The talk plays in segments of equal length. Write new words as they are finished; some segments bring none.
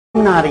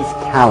Illuminati's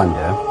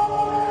calendar,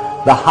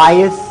 the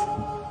highest,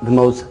 the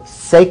most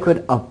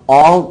sacred of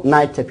all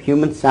nights of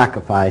human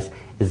sacrifice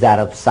is that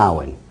of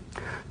Samhain.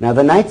 Now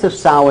the nights of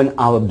Samhain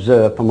are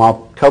observed from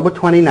October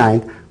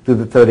 29th through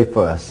the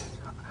 31st.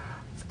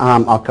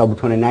 October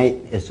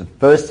 29th is the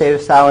first day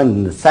of Samhain,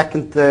 and the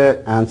second day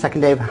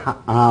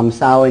of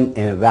Samhain, and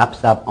it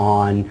wraps up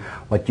on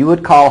what you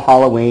would call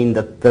Halloween,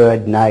 the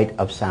third night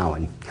of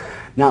Samhain.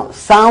 Now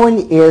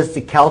Samhain is the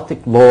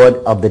Celtic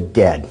lord of the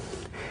dead.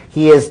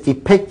 He is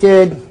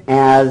depicted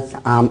as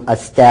a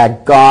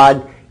stag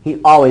god. He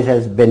always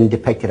has been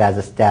depicted as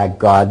a stag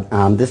god.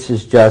 This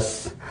is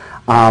just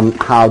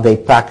how they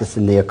practice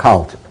in the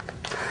occult.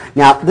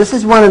 Now, this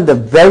is one of the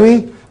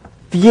very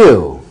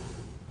few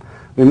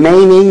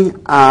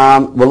remaining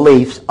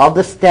reliefs of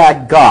the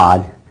stag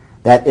god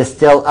that is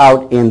still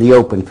out in the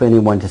open for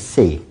anyone to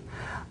see.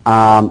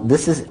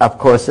 This is, of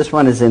course, this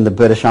one is in the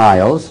British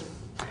Isles,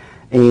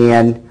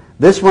 and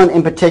this one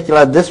in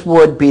particular, this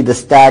would be the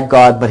stag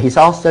god, but he's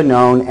also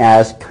known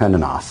as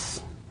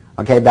Cernunnos.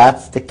 Okay,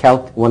 that's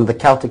one of the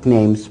Celtic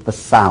names for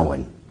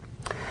Samhain.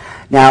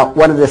 Now,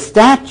 one of the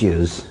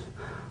statues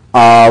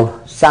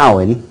of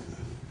Samhain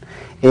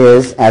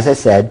is, as I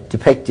said,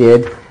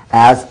 depicted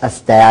as a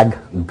stag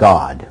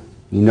god.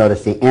 You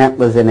notice the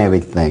antlers and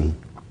everything.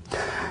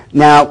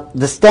 Now,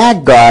 the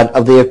stag god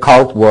of the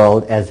occult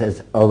world, as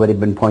has already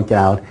been pointed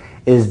out,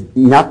 is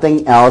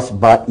nothing else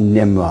but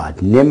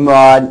Nimrod.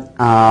 Nimrod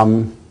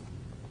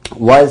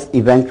was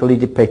eventually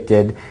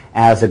depicted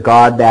as a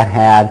god that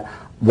had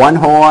one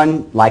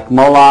horn like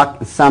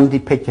Moloch. Some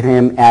depicted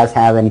him as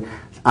having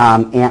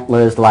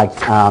antlers like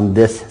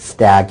this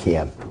stag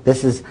here.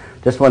 This is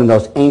just one of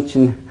those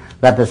ancient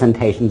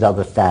representations of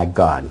the stag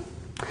god.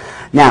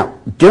 Now,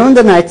 during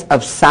the nights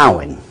of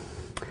Samhain,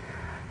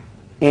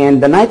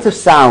 and the nights of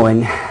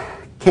Samhain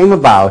came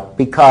about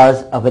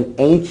because of an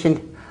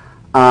ancient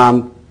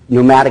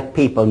nomadic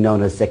people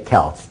known as the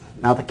Celts.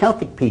 Now, the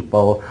Celtic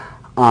people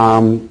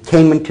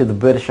came into the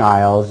British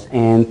Isles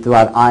and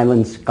throughout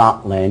Ireland,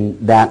 Scotland,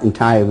 that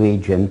entire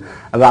region,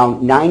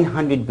 around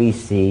 900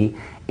 BC,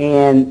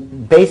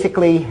 and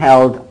basically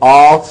held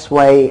all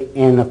sway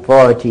and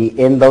authority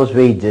in those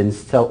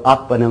regions till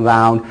up and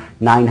around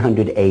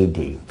 900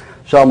 AD.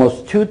 So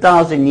almost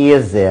 2,000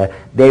 years there,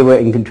 they were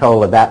in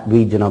control of that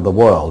region of the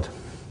world.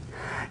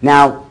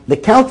 Now, the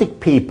Celtic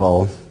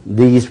people,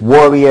 these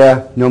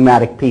warrior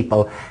nomadic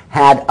people,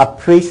 had a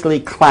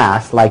priestly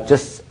class like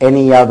just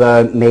any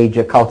other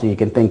major culture you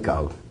can think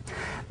of.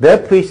 Their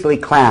priestly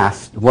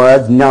class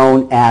was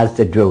known as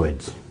the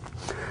Druids.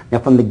 Now,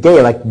 from the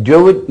Gaelic,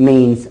 Druid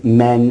means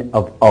men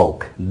of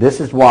oak.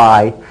 This is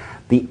why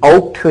the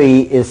oak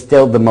tree is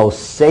still the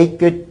most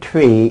sacred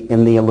tree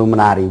in the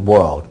Illuminati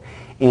world.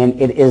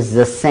 And it is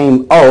the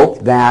same oak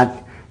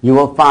that you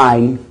will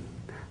find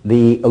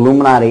the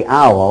Illuminati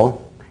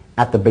owl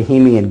at the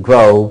Bohemian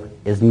Grove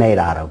is made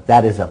out of.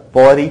 That is a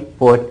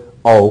 40-foot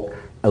oak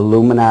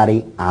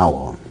Illuminati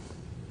owl.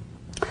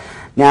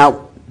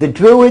 Now, the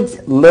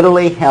Druids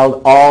literally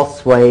held all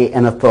sway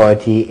and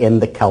authority in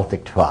the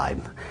Celtic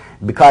tribe.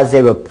 Because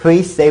they were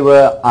priests, they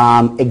were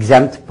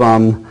exempt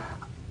from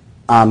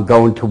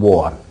going to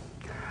war.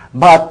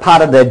 But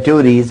part of their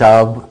duties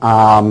of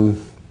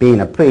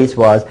being a priest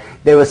was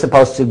they were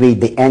supposed to read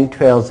the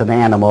entrails of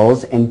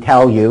animals and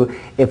tell you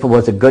if it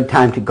was a good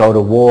time to go to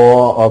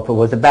war or if it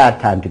was a bad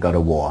time to go to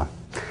war.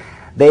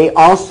 They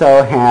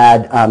also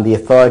had the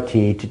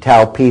authority to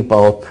tell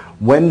people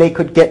when they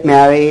could get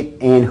married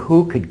and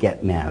who could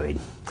get married.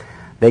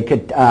 They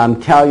could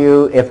tell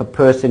you if a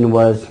person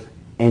was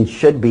and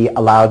should be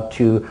allowed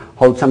to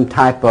hold some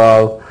type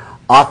of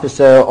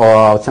officer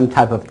or some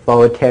type of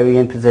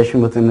authoritarian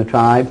position within the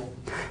tribe.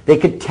 They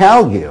could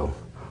tell you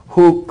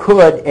who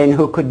could and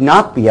who could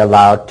not be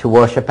allowed to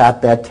worship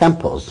at their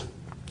temples.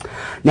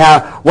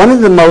 Now, one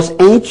of the most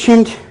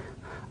ancient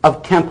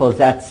of temples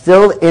that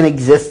still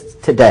exists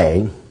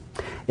today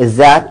is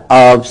that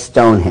of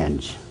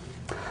Stonehenge.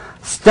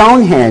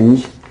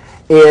 Stonehenge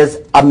is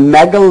a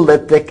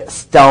megalithic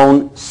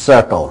stone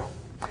circle.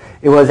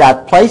 It was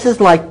at places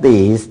like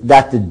these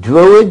that the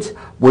Druids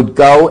would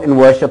go and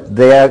worship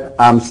their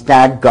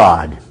stag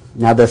god.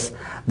 Now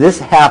this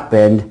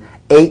happened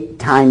 8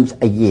 times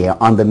a year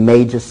on the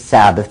major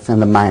Sabbaths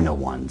and the minor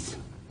ones.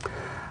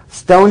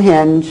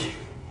 Stonehenge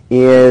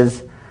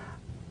is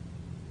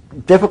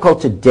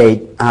difficult to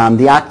date.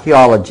 The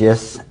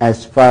archaeologists,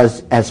 as far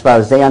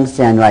as they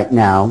understand right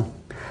now,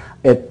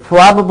 it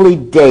probably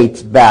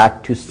dates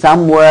back to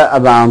somewhere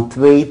around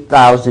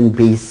 3000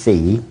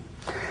 BC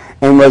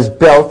and was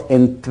built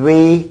in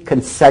 3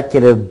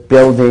 consecutive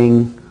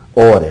building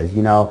orders.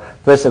 You know,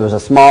 first it was a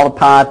smaller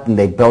part, and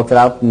they built it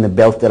out, and they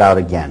built it out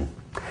again.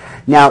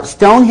 Now,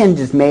 Stonehenge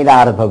is made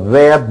out of a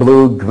rare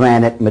blue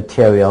granite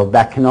material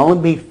that can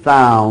only be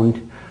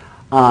found,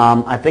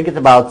 I think it's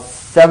about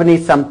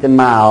 70-something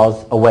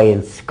miles away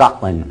in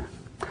Scotland.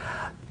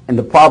 And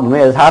the problem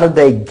is, how did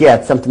they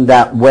get something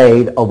that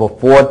weighed over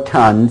 4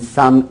 tons,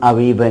 some are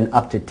even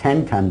up to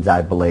 10 tons,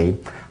 I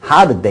believe.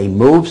 How did they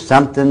move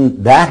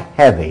something that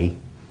heavy,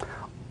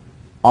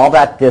 all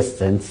that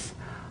distance,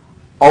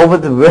 over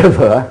the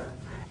river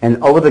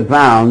and over the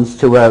grounds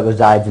to where it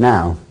resides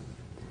now.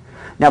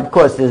 Now, of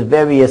course, there's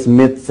various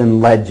myths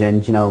and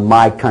legends,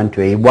 my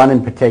country. One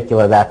in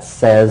particular that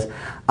says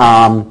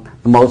the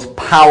most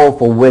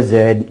powerful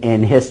wizard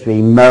in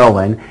history,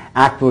 Merlin,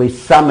 actually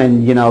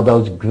summoned,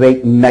 those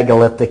great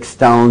megalithic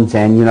stones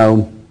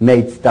and,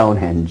 made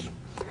Stonehenge.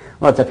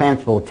 Well, it's a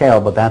fanciful tale,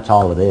 but that's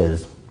all it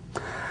is.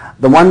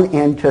 The one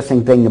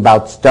interesting thing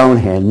about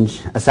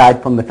Stonehenge,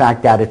 aside from the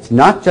fact that it's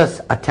not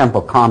just a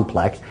temple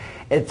complex,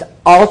 it's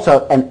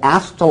also an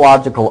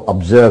astrological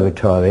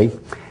observatory,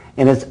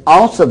 and it's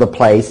also the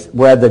place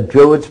where the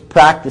Druids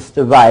practiced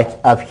the rites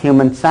of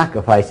human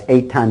sacrifice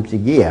 8 times a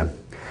year.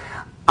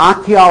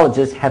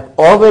 Archaeologists have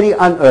already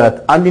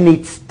unearthed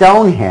underneath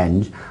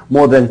Stonehenge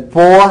more than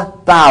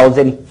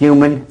 4,000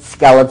 human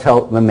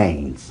skeletal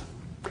remains.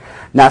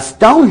 Now,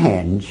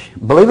 Stonehenge,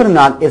 believe it or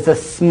not, is a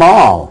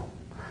small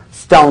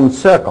stone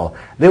circle.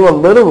 There were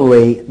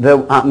literally, there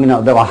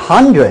were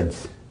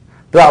hundreds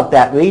throughout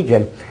that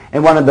region,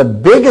 and one of the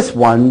biggest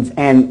ones,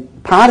 and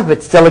part of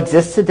it still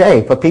exists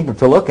today for people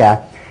to look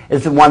at,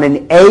 is the one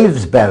in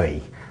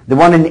Avesbury. The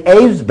one in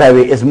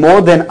Avesbury is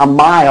more than a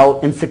mile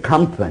in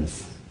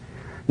circumference.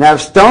 Now,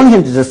 if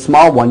Stonehenge is a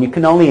small one, you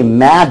can only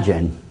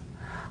imagine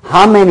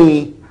how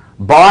many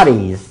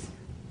bodies,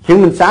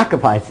 human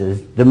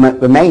sacrifices, the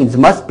remains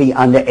must be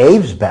under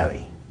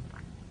Avesbury.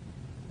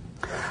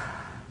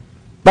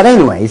 But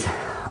anyways,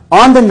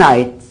 on the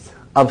nights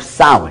of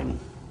Samhain,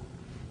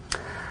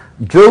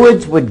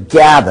 Druids would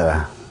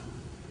gather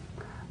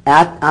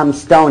at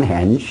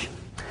Stonehenge,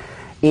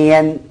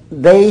 and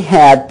they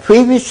had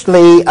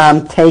previously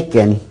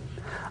taken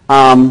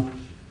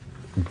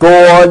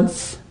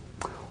gourds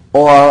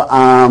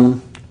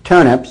or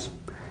turnips.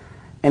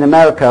 In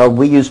America,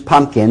 we use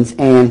pumpkins,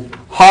 and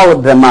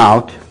hollowed them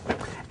out,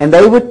 and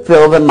they would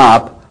fill them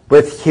up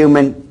with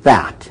human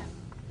fat.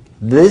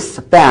 This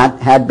fat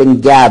had been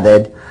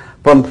gathered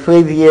from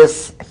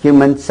previous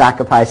human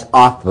sacrifice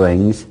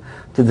offerings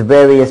to the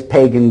various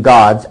pagan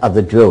gods of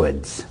the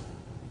Druids.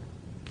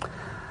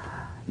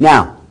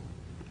 Now,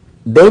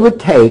 they would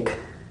take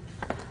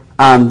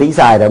these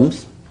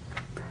items,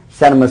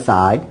 set them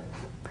aside,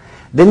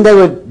 then they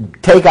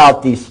would take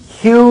out these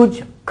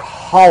huge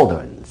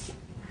cauldrons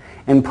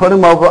and put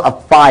them over a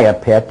fire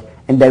pit,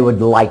 and they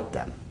would light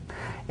them.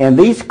 And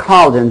these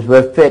cauldrons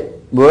were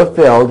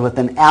filled with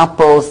an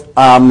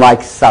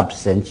apples-like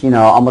substance,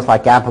 almost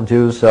like apple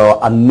juice, or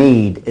a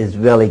mead is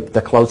really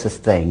the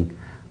closest thing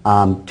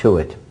to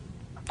it.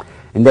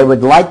 And they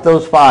would light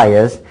those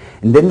fires,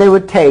 and then they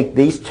would take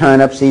these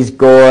turnips, these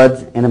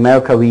gourds, in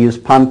America we use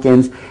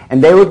pumpkins,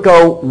 and they would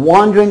go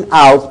wandering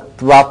out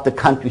throughout the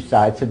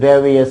countryside to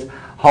various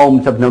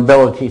homes of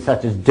nobility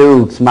such as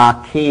dukes,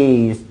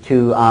 marquis,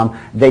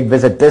 they'd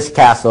visit this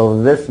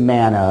castle, this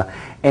manor,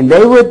 and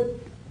they would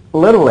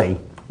literally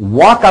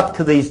walk up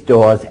to these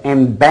doors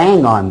and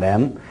bang on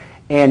them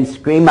and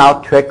scream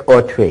out trick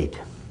or treat.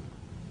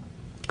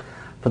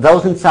 For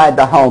those inside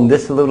the home,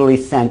 this literally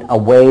sent a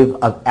wave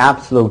of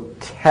absolute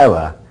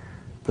terror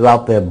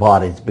throughout their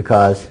bodies,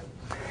 because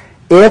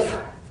if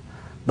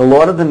the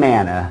Lord of the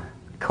Manor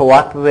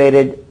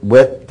cooperated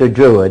with the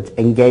Druids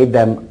and gave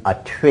them a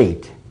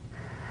treat,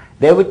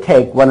 they would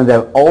take one of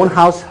their own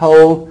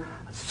household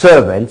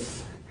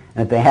servants,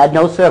 and if they had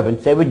no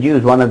servants, they would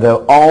use one of their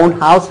own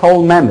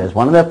household members,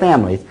 one of their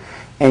families,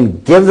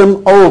 and give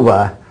them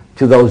over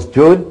to those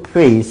Druid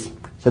priests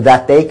so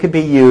that they could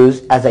be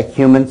used as a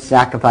human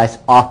sacrifice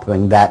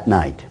offering that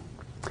night.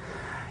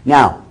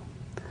 Now,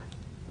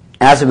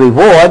 as a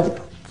reward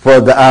for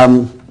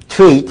the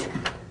treat,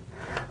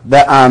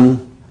 the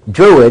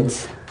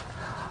Druids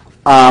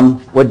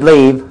would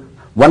leave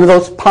one of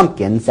those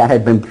pumpkins that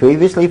had been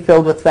previously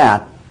filled with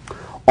fat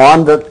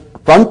on the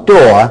front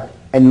door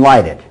and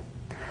light it.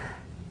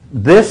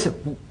 This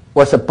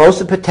was supposed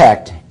to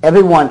protect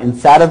everyone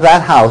inside of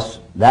that house,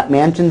 that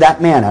mansion,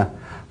 that manor,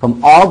 from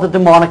all the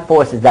demonic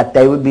forces that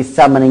they would be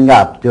summoning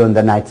up during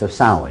the nights of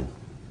Samhain.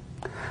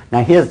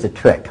 Now here's the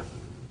trick.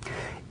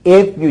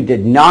 If you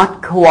did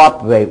not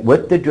cooperate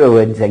with the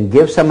Druids and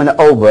give someone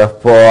over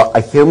for a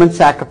human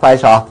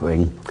sacrifice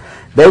offering,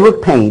 they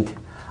would paint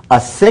a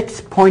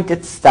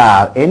 6-pointed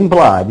star in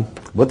blood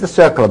with a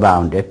circle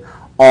around it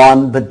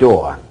on the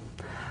door.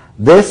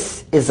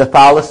 This is the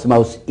foulest,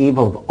 most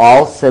evil of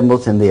all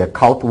symbols in the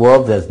occult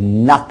world. There's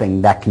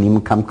nothing that can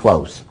even come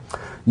close.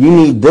 You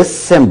need this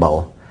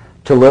symbol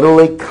to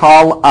literally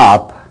call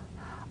up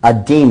a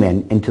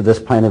demon into this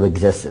plane of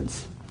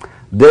existence.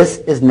 This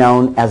is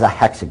known as a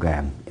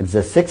hexagram. It's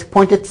a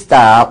 6-pointed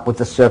star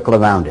with a circle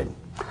around it.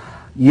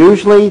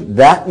 Usually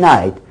that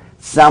night,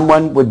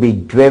 someone would be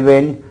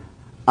driven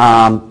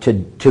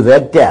to their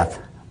death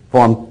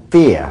from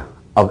fear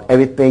of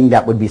everything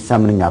that would be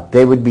summoning up.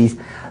 They would be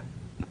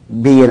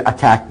being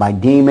attacked by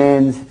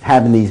demons,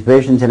 having these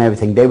visions and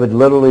everything. They would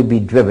literally be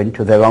driven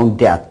to their own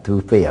death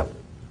through fear.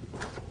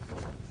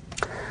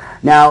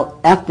 Now,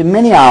 after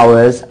many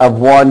hours of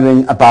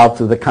wandering about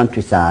through the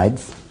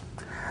countrysides,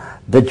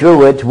 the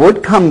Druids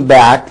would come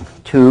back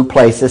to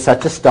places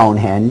such as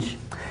Stonehenge,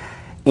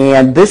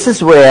 and this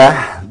is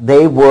where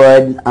they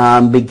would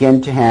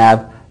begin to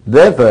have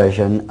their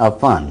version of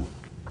fun.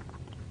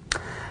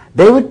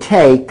 They would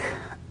take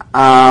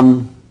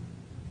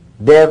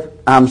their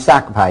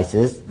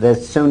sacrifices, their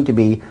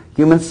soon-to-be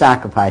human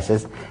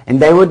sacrifices, and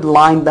they would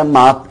line them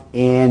up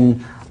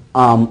in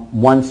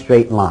one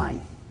straight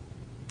line.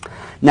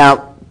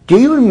 Now, do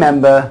you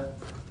remember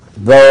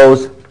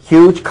those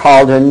huge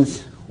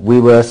cauldrons we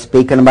were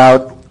speaking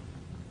about?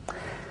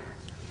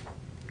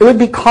 It would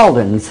be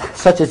cauldrons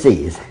such as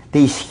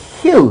these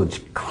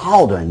huge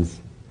cauldrons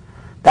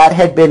that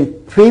had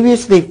been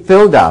previously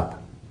filled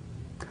up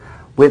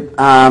with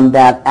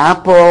that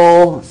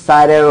apple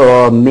cider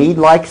or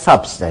mead-like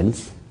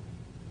substance,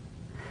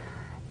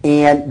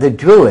 and the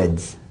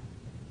Druids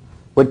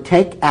would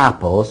take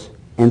apples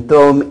and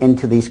throw them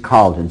into these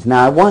cauldrons.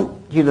 Now, I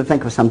want you to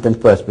think of something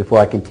first before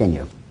I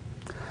continue.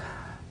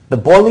 The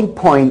boiling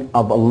point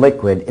of a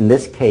liquid in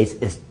this case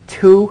is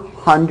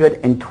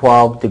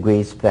 212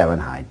 degrees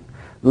Fahrenheit.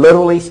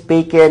 Literally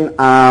speaking,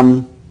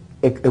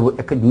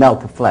 it could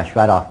melt the flesh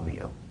right off of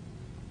you.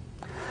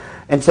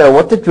 And so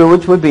what the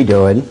Druids would be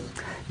doing,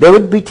 they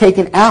would be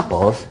taking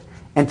apples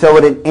and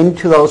throwing it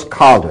into those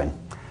cauldrons.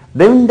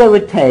 Then they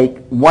would take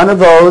one of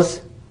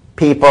those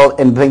people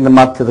and bring them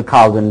up to the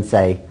cauldron and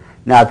say,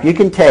 now if you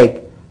can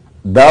take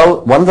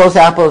one of those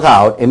apples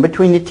out in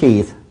between your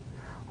teeth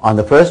on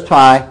the first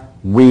try,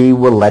 we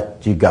will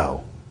let you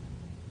go.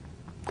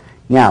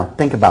 Now,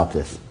 think about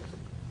this.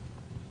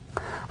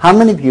 How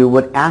many of you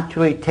would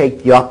actually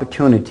take the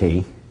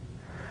opportunity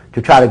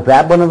to try to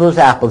grab one of those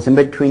apples in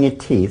between your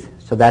teeth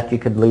so that you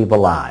could leave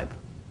alive?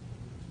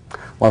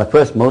 Well, at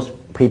first, most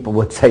people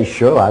would say,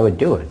 sure, I would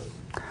do it.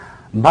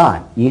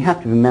 But you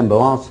have to remember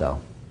also,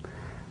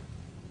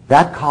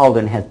 that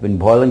cauldron has been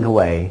boiling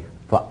away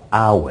for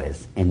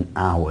hours and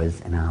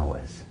hours and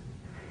hours.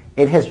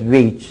 It has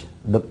reached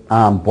the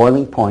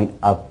boiling point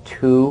of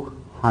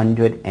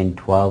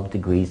 212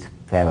 degrees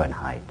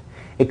Fahrenheit.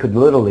 It could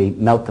literally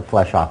melt the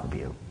flesh off of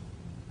you.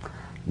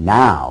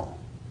 Now,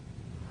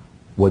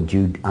 would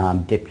you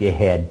dip your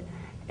head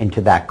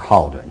into that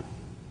cauldron?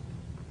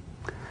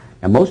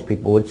 Now, most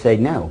people would say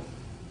no.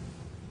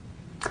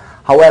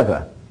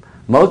 However,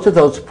 most of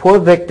those poor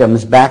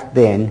victims back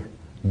then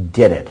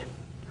did it.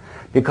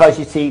 Because,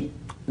 you see,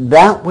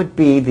 that would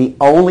be the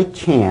only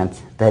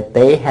chance that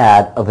they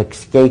had of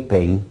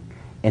escaping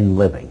and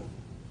living.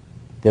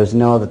 There was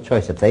no other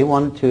choice. If they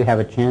wanted to have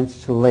a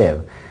chance to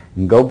live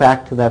and go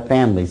back to their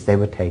families, they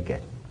would take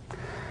it.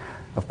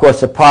 Of course,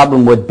 the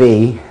problem would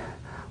be,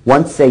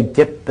 once they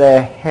dipped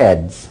their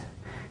heads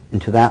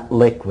into that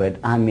liquid,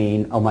 I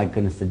mean, oh my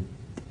goodness,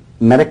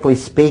 medically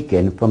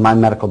speaking, from my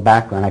medical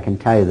background, I can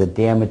tell you the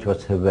damage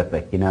was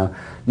horrific, you know.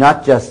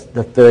 Not just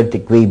the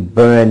third-degree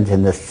burns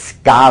and the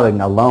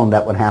scarring alone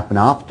that would happen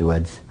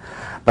afterwards,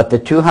 but the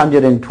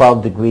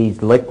 212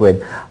 degrees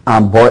liquid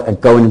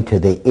going into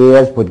the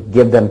ears would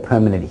give them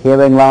permanent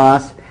hearing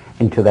loss.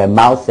 Into their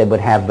mouths, they would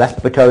have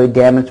respiratory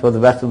damage for the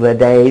rest of their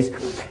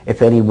days.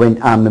 If any went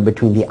in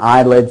between the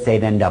eyelids,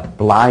 they'd end up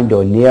blind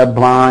or near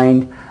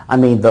blind. I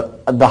mean,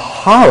 the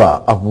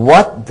horror of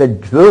what the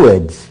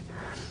Druids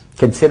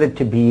considered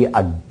to be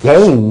a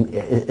game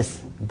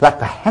is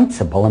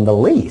reprehensible in the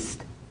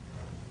least.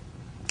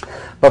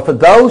 But for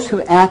those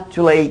who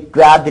actually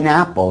grabbed an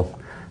apple,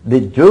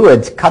 the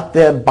Druids cut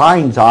their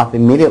binds off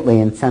immediately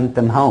and sent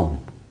them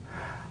home.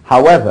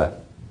 However,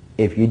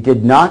 if you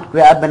did not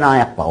grab an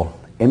apple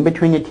in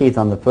between your teeth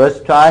on the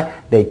first try,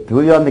 they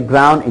threw you on the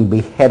ground and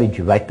beheaded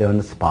you right there on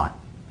the spot.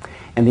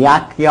 And the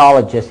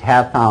archaeologists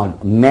have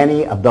found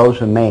many of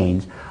those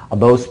remains of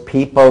those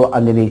people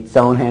underneath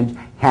Stonehenge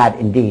had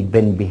indeed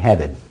been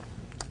beheaded.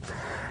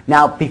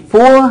 Now,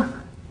 before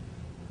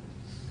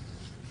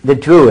the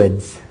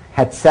Druids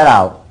had set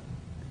out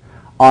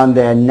on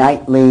their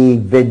nightly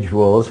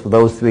vigils for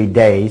those 3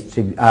 days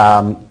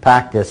to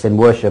practice and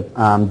worship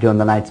during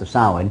the Nights of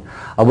Samhain,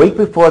 a week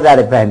before that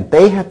event,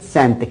 they had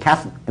sent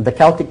the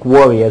Celtic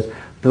warriors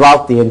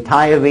throughout the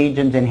entire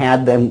regions and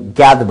had them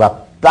gather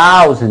up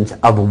thousands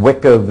of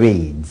wicker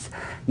reeds.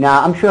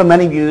 Now, I'm sure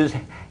many of you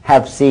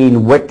have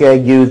seen wicker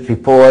used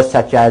before,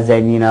 such as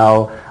in,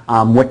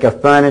 wicker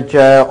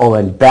furniture or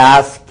in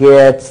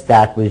baskets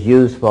that was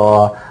used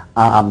for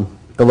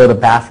the little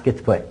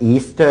baskets for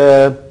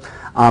Easter.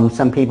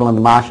 Some people in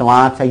the martial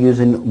arts are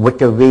using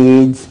wicker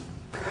reeds.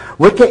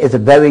 Wicker is a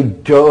very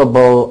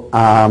durable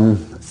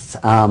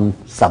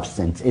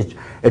substance.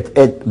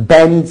 It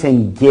bends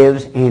and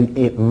gives, and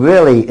it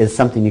really is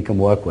something you can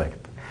work with.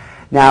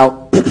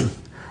 Now,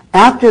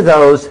 after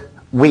those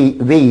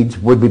reeds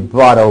would be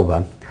brought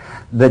over,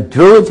 the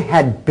Druids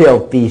had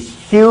built these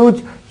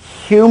huge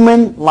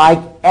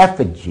human-like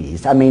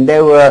effigies. I mean,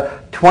 they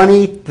were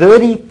 20,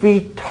 30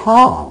 feet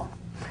tall,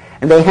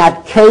 and they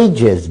had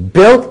cages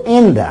built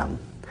in them.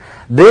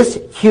 This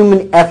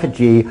human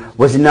effigy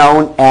was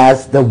known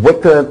as the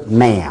Wicker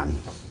Man.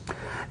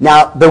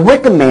 Now, the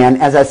Wicker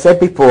Man, as I said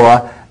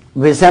before,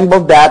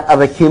 resembled that of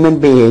a human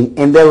being,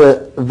 and there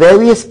were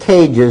various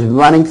cages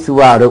running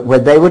throughout it where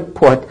they would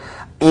put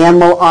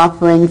animal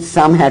offerings.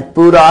 Some had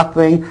food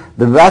offering.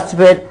 The rest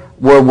of it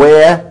were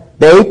where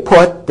They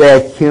put their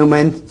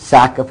human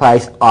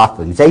sacrifice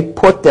offerings, they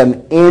put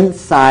them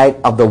inside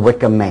of the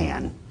wicker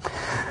man.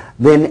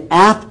 Then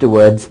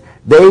afterwards,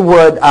 they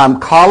would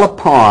call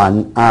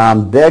upon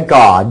their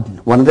god,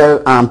 one of their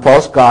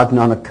false gods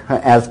known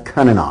as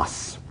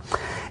Cernunnos.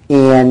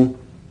 And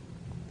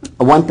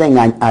one thing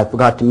I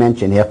forgot to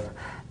mention, if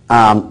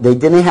they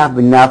didn't have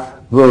enough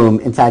room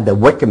inside the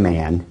wicker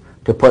man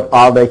to put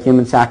all their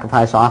human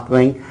sacrifice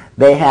offering,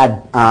 they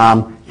had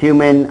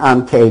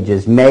human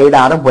cages made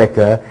out of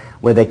wicker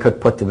where they could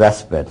put the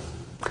rest of it.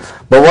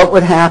 But what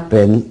would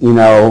happen,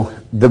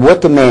 the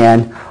wicker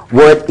man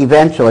would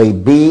eventually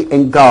be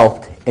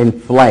engulfed in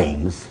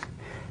flames.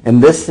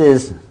 And this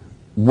is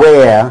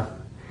where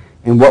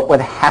and what would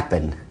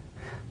happen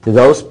to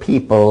those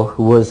people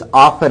who was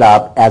offered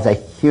up as a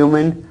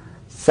human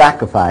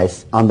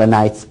sacrifice on the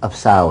nights of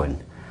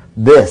Samhain.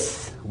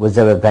 This was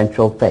their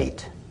eventual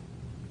fate.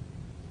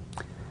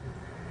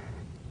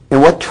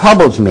 And what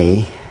troubles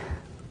me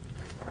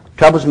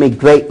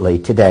greatly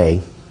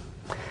today,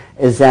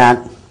 is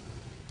that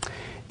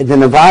in the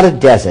Nevada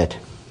desert,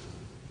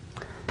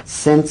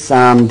 since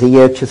the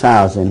year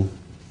 2000,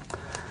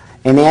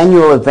 an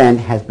annual event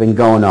has been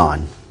going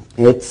on.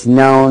 It's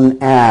known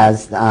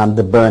as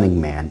the Burning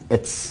Man.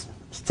 It's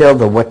still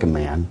the Wicker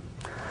Man.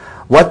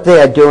 What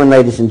they are doing,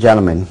 ladies and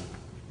gentlemen,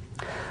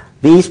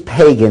 these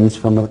pagans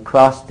from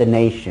across the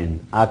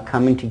nation are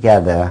coming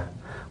together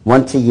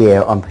once a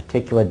year on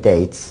particular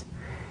dates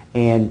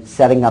and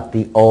setting up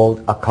the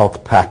old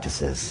occult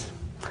practices.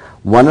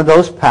 One of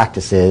those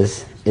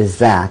practices is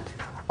that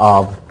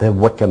of the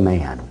Wicker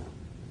Man.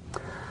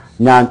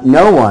 Now,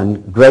 no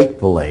one,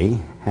 gratefully,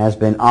 has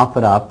been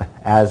offered up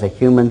as a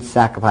human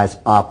sacrifice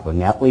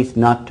offering, at least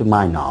not to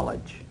my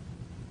knowledge.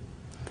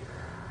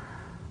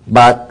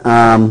 But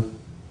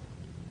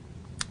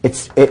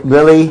it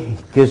really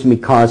gives me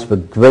cause for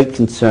great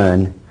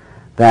concern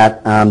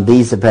that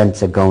these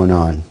events are going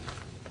on.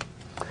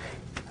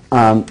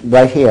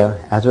 Right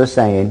here, as we're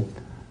saying,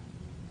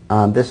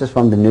 this is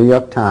from the New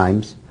York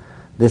Times.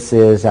 This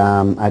is,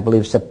 I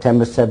believe,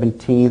 September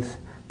 17th.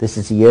 This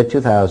is the year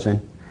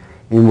 2000,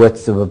 in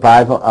which the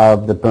revival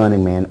of the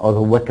Burning Man, or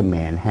the Wicker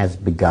Man, has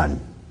begun.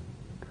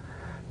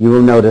 You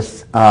will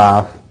notice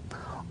all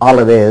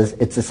it is,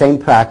 it's the same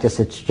practice,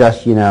 it's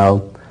just,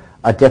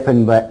 a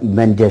different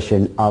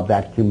rendition of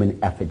that human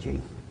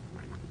effigy.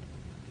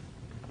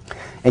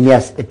 And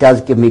yes, it does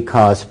give me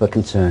cause for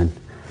concern,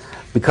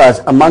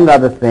 because among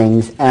other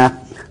things,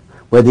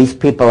 where these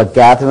people are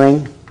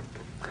gathering,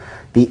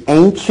 the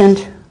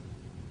ancient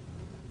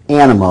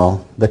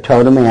animal, the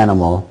totem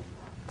animal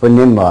for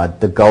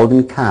Nimrod, the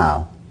golden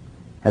cow,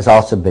 has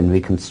also been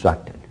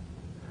reconstructed.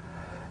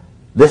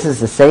 This is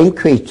the same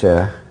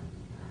creature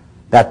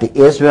that the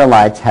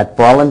Israelites had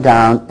fallen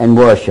down and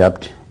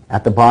worshipped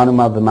at the bottom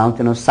of the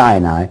mountain of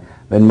Sinai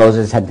when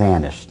Moses had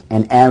vanished,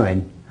 and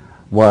Aaron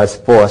was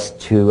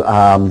forced to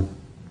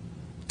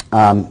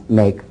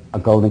make a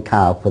golden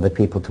cow for the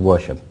people to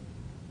worship.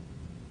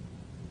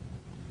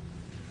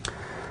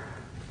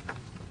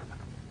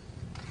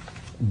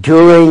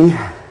 During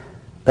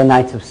the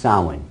nights of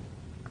Samhain,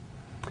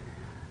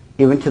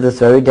 even to this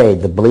very day,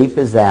 the belief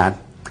is that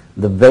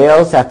the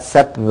veils that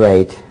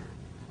separate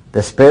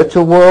the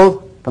spiritual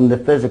world from the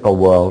physical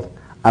world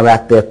are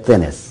at their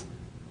thinnest,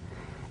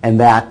 and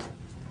that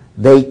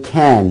they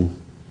can,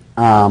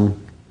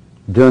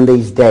 during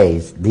these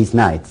days, these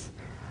nights,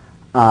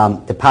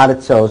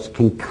 departed souls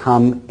can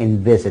come and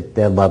visit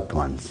their loved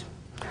ones.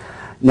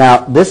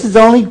 Now, this is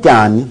only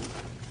done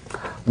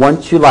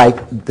once you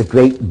light the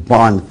great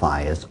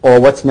bonfires, or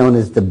what's known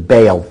as the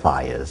bale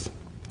fires.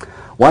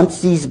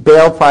 Once these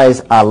bale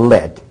fires are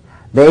lit,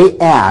 they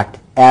act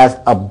as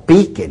a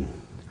beacon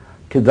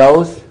to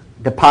those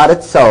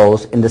departed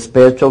souls in the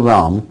spiritual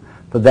realm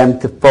for them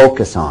to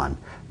focus on.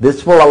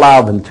 This will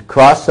allow them to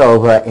cross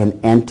over and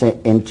enter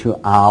into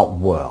our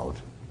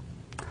world.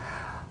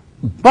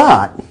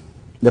 But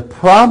the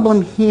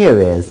problem here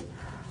is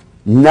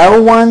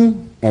no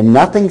one and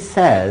nothing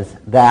says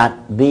that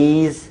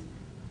these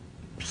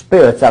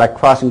spirits that are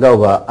crossing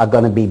over are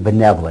going to be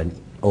benevolent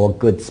or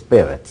good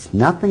spirits.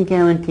 Nothing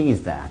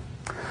guarantees that.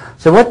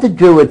 So what the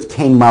Druids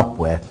came up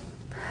with,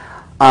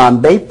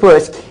 they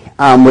first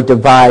would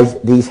devise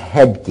these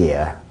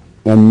headgear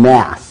and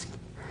masks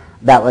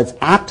that was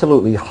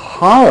absolutely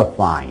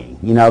horrifying.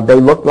 They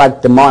looked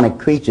like demonic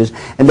creatures,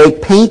 and they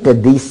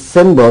painted these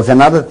symbols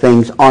and other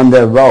things on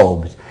their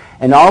robes.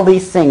 And all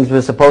these things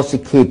were supposed to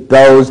keep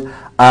those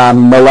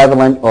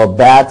malevolent or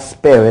bad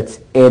spirits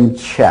in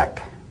check.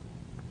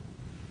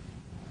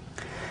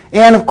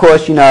 And of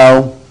course,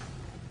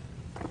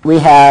 we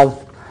have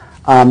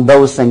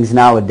those things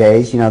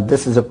nowadays.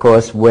 This is, of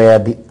course, where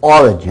the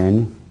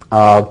origin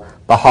of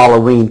the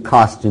Halloween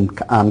costume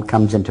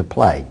comes into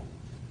play.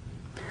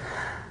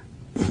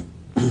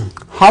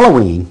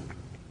 Halloween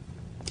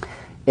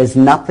is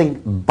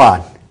nothing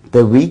but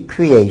the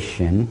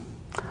recreation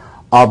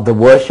of the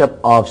worship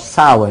of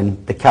Samhain,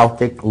 the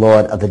Celtic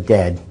Lord of the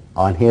Dead,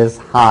 on his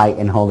high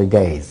and holy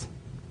days.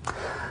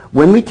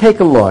 When we take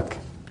a look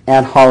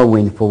at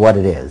Halloween for what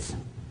it is,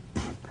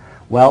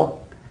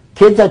 Well,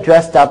 kids are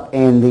dressed up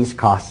in these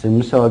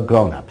costumes, so are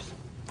grown-ups.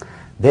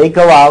 They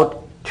go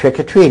out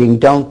trick-or-treating,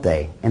 don't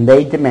they? And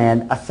they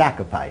demand a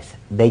sacrifice.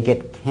 They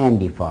get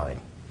candy for it.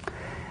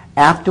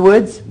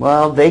 Afterwards,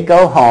 well, they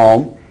go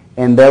home,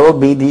 and there will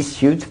be these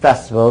huge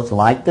festivals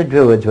like the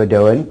Druids were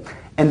doing,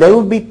 and they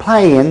will be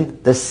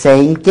playing the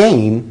same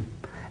game,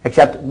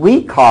 except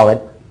we call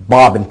it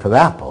bobbing for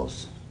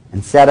apples.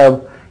 Instead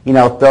of,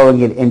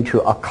 throwing it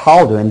into a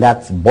cauldron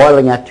that's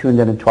boiling at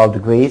 212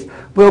 degrees,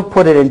 we'll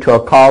put it into a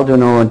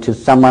cauldron or into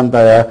some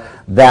other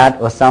vat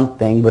or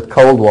something with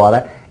cold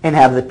water and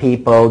have the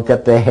people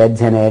dip their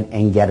heads in it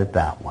and get it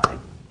that way.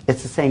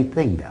 It's the same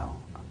thing, though.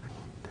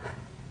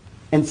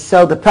 And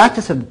so the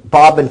practice of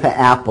bobbing for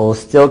apples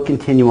still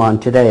continue on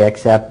today,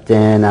 except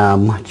in a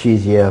much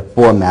easier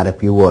format,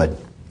 if you would.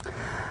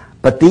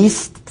 But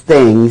these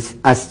things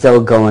are still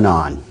going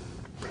on.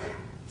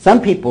 Some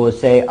people will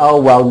say,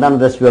 oh, well, none of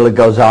this really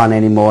goes on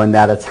anymore and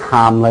that it's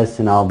harmless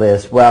and all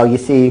this. Well, you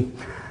see,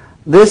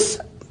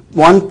 this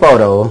one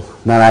photo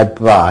that I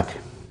brought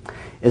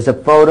is a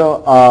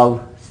photo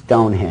of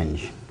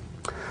Stonehenge.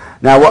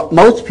 Now, what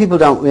most people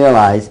don't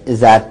realize is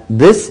that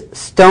this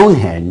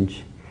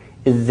Stonehenge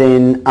is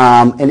in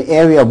an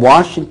area of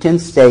Washington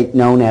State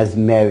known as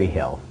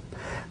Maryhill.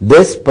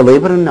 This,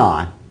 believe it or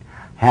not,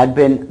 had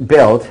been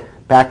built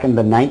back in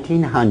the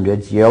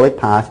 1900s, the early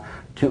past,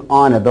 to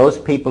honor those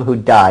people who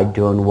died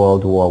during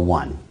World War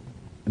I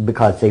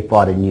because they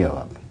fought in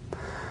Europe.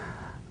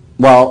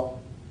 Well,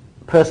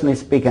 personally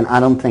speaking,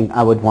 I don't think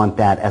I would want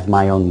that as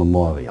my own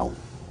memorial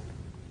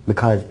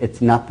because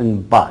it's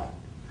nothing but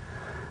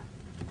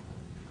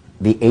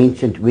the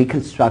ancient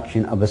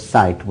reconstruction of a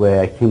site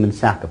where human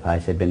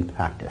sacrifice had been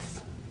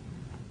practiced.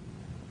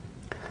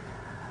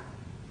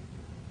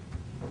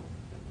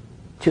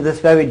 To this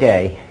very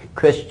day,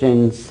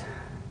 Christians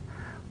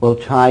will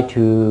try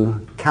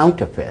to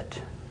counterfeit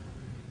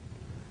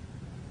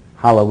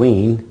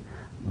Halloween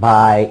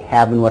by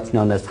having what's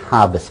known as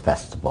harvest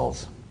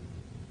festivals.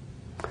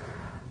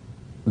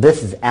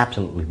 This is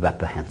absolutely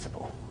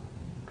reprehensible.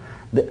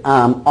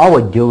 All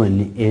we're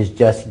doing is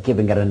just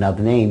giving it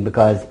another name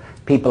because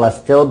people are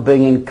still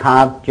bringing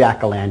carved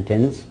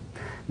jack-o'-lanterns.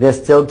 They're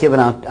still giving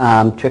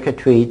out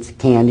trick-or-treats,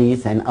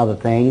 candies, and other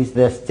things.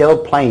 They're still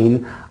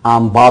playing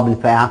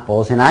bobbing for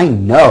apples, and I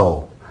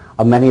know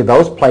of many of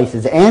those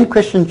places and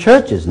Christian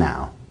churches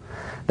now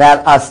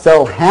that are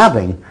still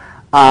having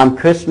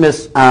Halloween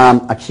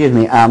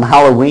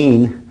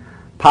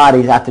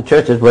parties at the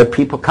churches where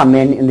people come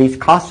in these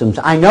costumes.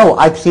 I know,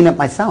 I've seen it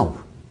myself.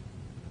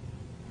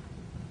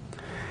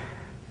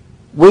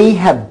 We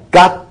have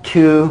got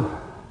to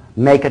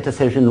make a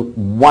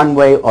decision one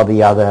way or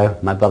the other,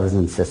 my brothers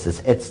and sisters.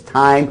 It's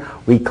time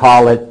we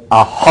call it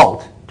a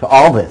halt to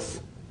all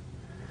this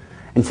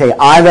and say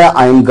either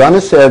I am going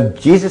to serve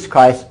Jesus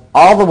Christ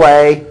all the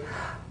way,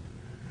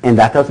 and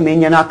that doesn't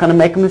mean you're not going to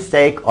make a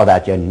mistake or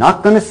that you're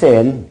not going to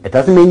sin. It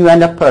doesn't mean you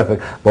end up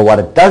perfect. But what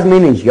it does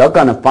mean is you're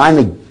going to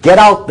finally get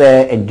out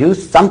there and do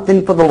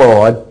something for the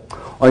Lord,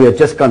 or you're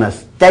just going to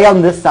stay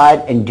on this side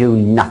and do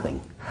nothing.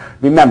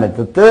 Remember,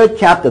 the 3rd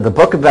chapter of the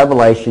book of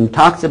Revelation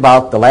talks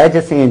about the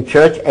Laodicean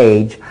church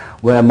age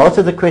where most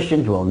of the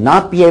Christians will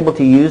not be able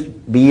to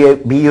be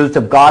used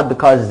of God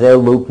because they're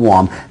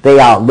lukewarm. They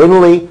are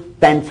literally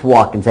fence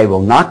walking. They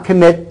will not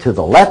commit to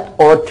the left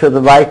or to the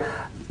right.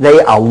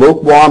 They are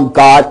lukewarm.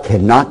 God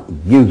cannot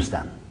use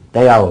them.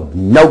 They are of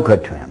no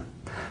good to him.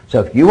 So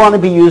if you want to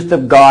be used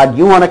of God,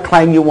 you want to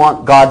claim you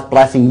want God's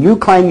blessing, you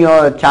claim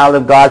you're a child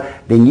of God,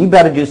 then you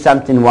better do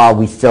something while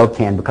we still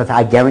can, because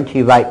I guarantee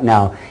you right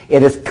now,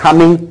 it is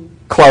coming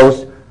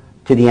close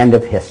to the end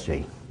of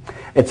history.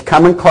 It's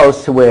coming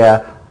close to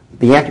where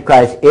the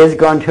Antichrist is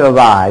going to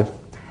arrive,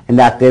 and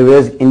that there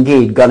is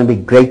indeed going to be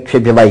great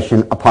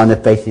tribulation upon the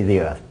face of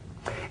the earth.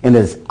 And it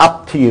is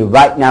up to you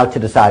right now to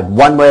decide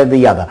one way or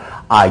the other.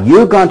 Are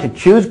you going to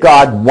choose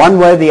God one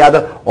way or the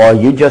other, or are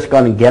you just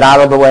going to get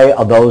out of the way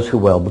of those who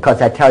will?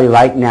 Because I tell you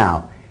right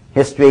now,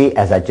 history,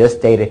 as I just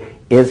stated,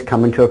 is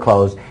coming to a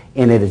close,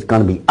 and it is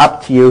going to be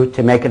up to you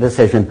to make a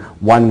decision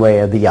one way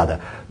or the other.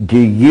 Do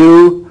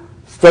you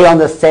stay on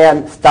the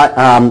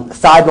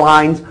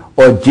sidelines,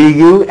 or do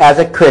you, as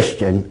a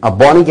Christian, a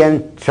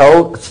born-again,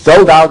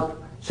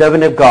 sold-out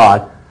servant of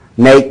God,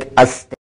 make a stand?